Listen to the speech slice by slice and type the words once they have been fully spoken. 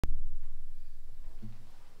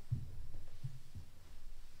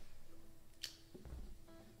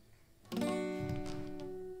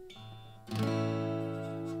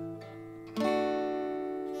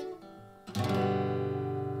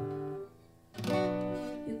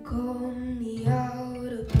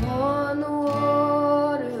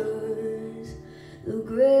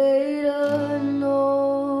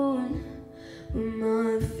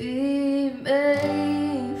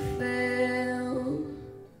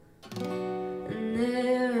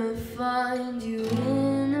find you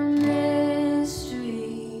in the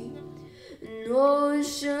mystery, an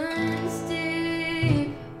ocean's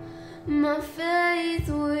deep. My faith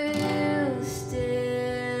will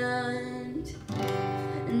stand,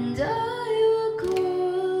 and I will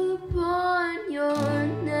call upon your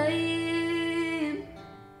name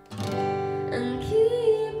and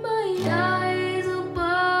keep my eyes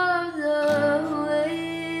above the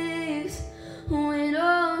waves. When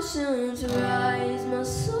oceans rise, my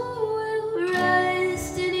soul will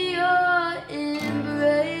rest in your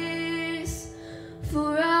embrace,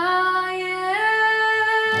 for I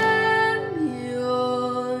am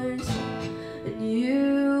yours and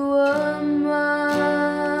you are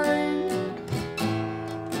mine.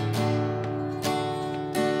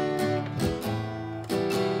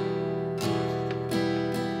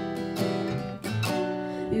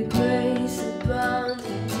 Your grace abounds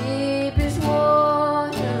in deepest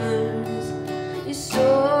waters. Your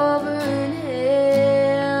sovereign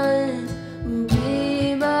hand will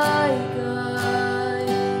be my guide.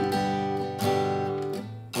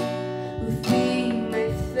 Where feet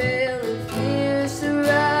may fail and fear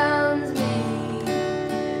surrounds me,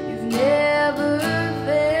 you've never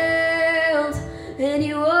failed, and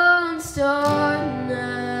you won't start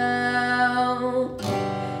now.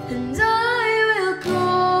 And I will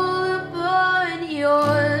call upon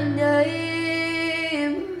your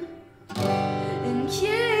name and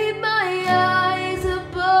keep my eyes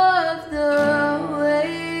above the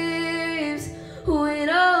waves. When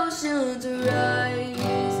oceans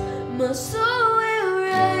rise, my soul will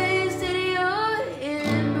rest in your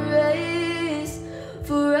embrace,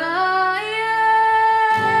 for I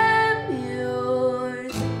am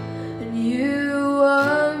yours and you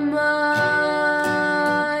are mine.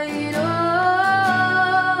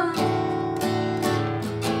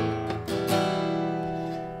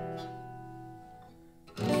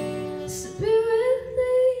 Spirit,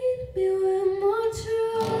 lead me where my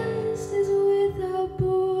trust is without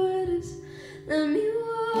borders. Let me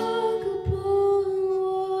walk upon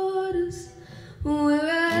waters,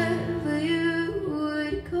 wherever you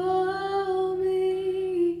would call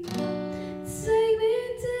me. Take me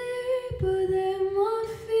deeper than my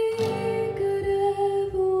feet could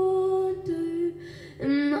ever wander,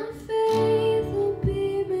 and my faith will be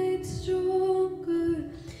made stronger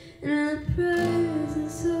in the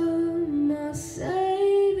presence of my Savior.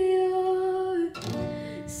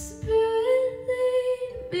 Spirit,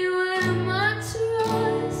 lead me where my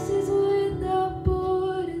trust is without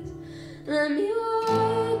borders. Let me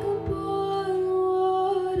walk upon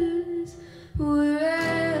waters,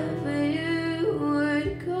 wherever you would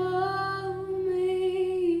call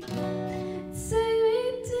me. Take me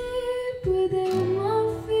deeper than my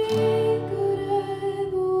feet could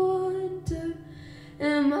ever wander,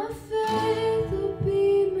 and my faith will be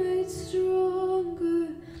made stronger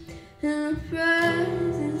in the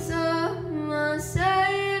presence of my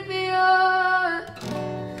Savior.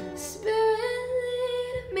 Spirit,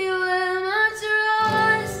 lead me where my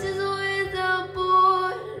trust is without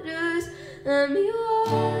borders. Let me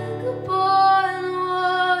walk